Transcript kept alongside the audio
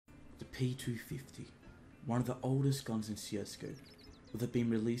P250, one of the oldest guns in CSGO, with it being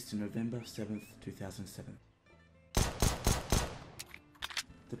released on November 7th, 2007.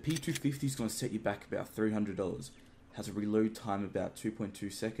 The P250 is going to set you back about $300, has a reload time of about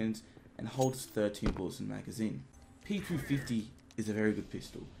 2.2 seconds, and holds 13 bullets in the magazine. P250 is a very good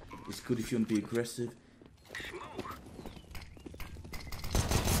pistol. It's good if you want to be aggressive.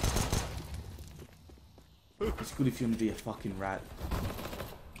 It's good if you want to be a fucking rat.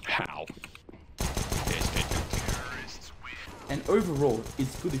 How? And overall,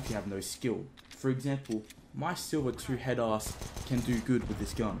 it's good if you have no skill. For example, my Silver 2 head ass can do good with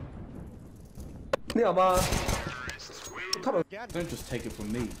this gun. Don't just take it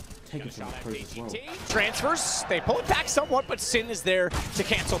from me, take it from the pros as well. Transfers, they pull it back somewhat, but Sin is there to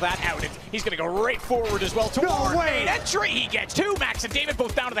cancel that out. And he's going to go right forward as well toward main entry. He gets two. Max and David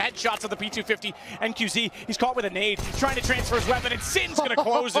both down to the headshots of the P250 and QZ. He's caught with a nade, trying to transfer his weapon, and Sin's going to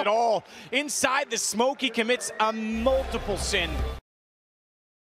close it all. Inside the smoke, he commits a multiple Sin.